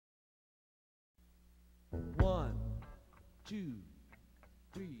2,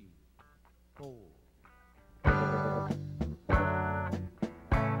 3, 4.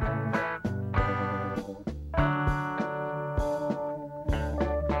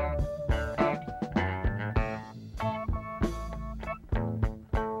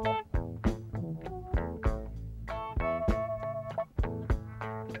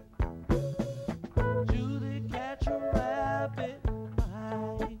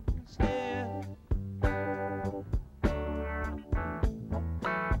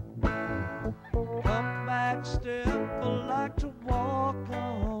 Step, I like to walk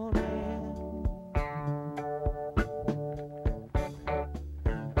on in.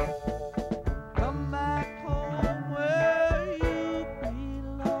 Come back home where you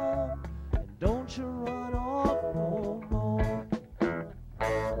belong, and don't you run off no more.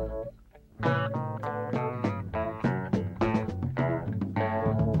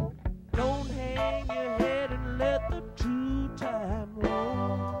 Don't hang your head and let the two-time roll.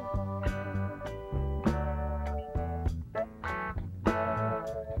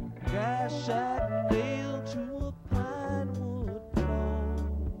 Shot nailed to a pine wood floor.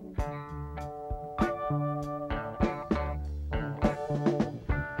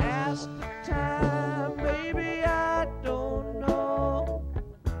 Ask the time, baby, I don't know.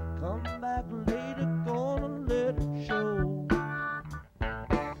 Come back later, gonna let it show.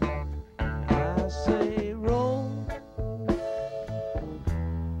 I say roll,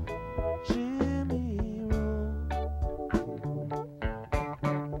 Jimmy roll.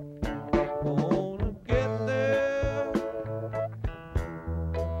 Gonna get there,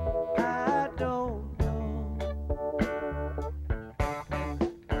 I don't know.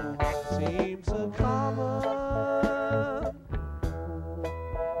 Seems a common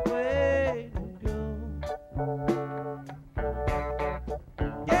way to go.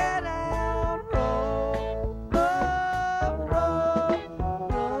 Get out, roll, roll, roll,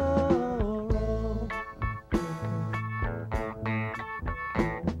 roll, roll.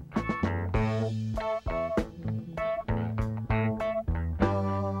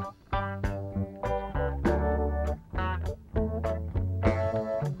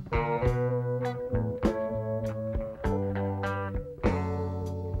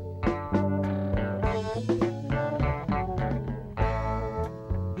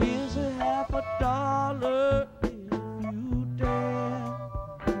 Here's a $50 if you dare.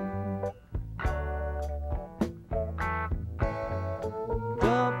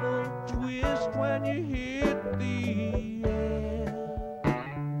 Double twist when you hit the air.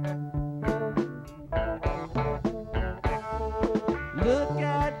 Look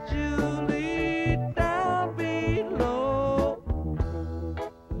at Julie down below.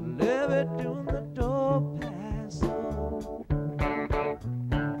 Levy doing the door pass on.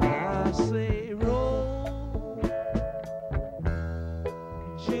 I say roll,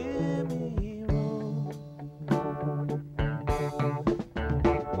 Jimmy roll.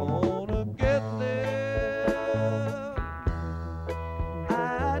 Gonna get there, I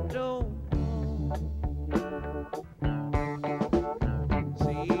don't know.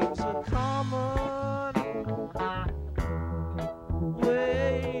 Seems a common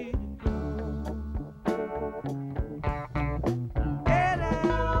way to go. Get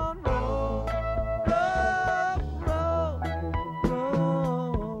down, roll.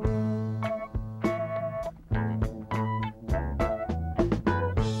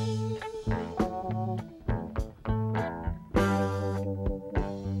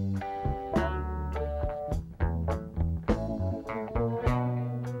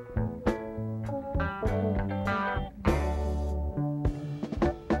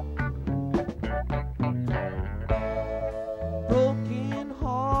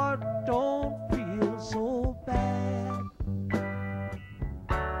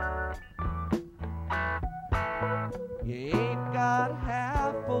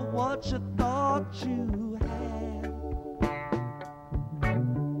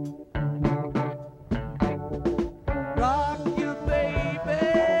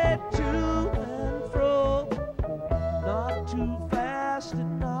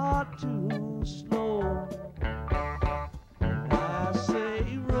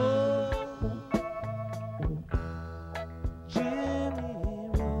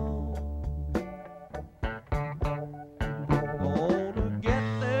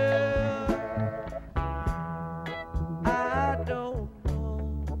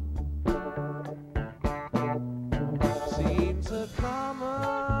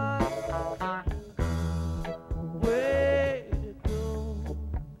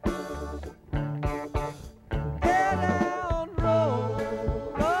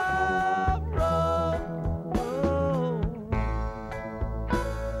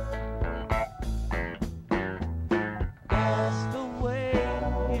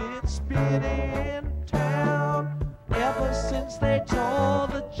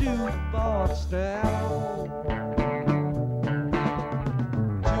 jukebox down.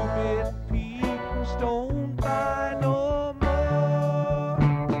 Too many people don't buy no more,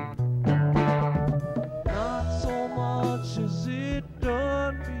 not so much as it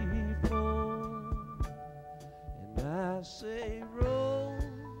done before. And I say, roll,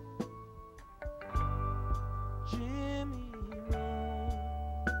 Jimmy,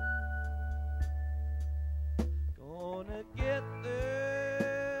 roll. Gonna get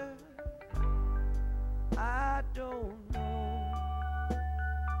there, I don't know.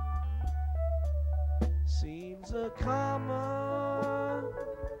 Seems a common